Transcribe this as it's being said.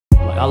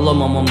Like, I love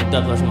my mom to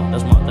death.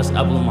 That's the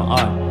apple of my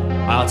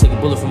eye. I'll take a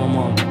bullet for my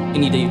mom.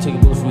 Any day you take a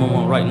bullet for my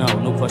mom right now,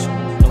 no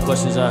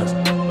questions asked.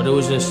 But it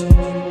was just,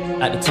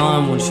 at the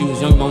time when she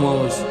was young, my mom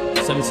was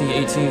 17,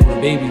 18 with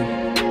a baby.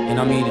 And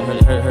I mean,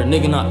 her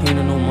nigga not paying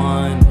her no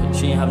mind.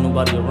 She ain't have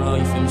nobody around,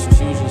 you feel me? So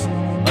she was just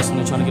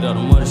hustling, trying to get out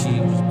of the mud. She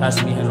was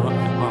passing me hand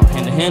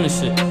to hand and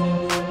shit.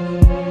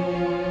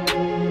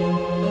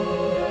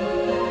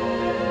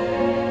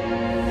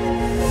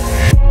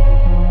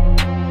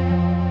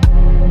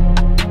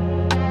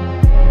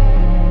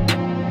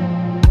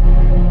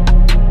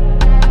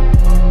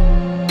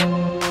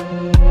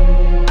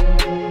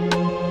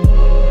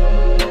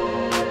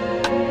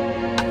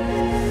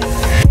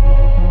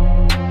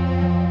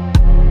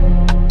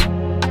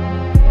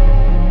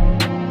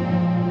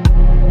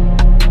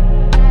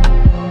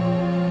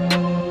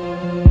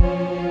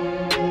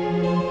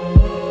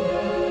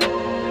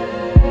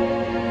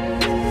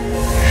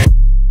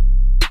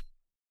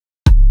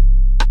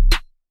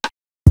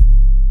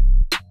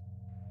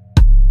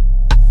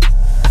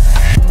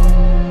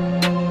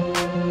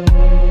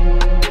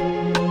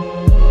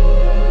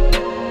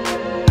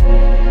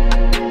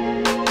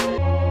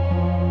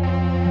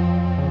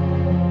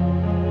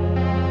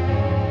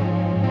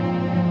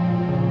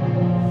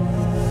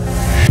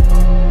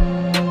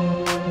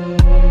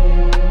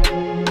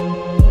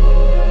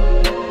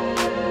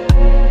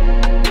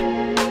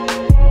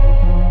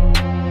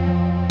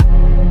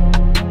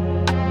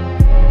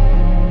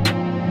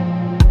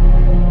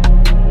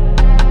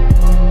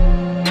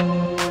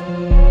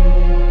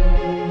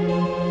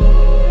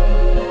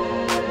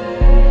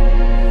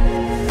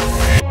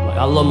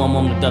 I love my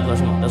mom to death.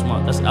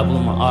 That's the apple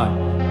of my eye.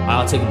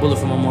 I'll take a bullet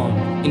for my mom.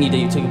 Any day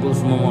you take a bullet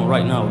for my mom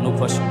right now, no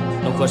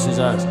questions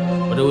asked.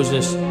 But it was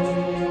just,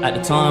 at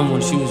the time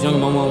when she was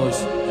young, my mom was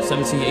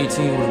 17,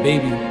 18 with a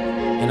baby.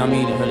 And I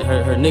mean,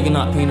 her nigga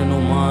not paying her no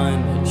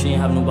mind. She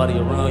ain't have nobody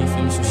around, you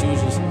feel me? So she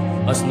was just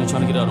hustling,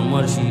 trying to get out of the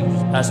mud. She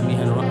was passing me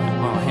hand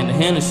to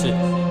hand and shit.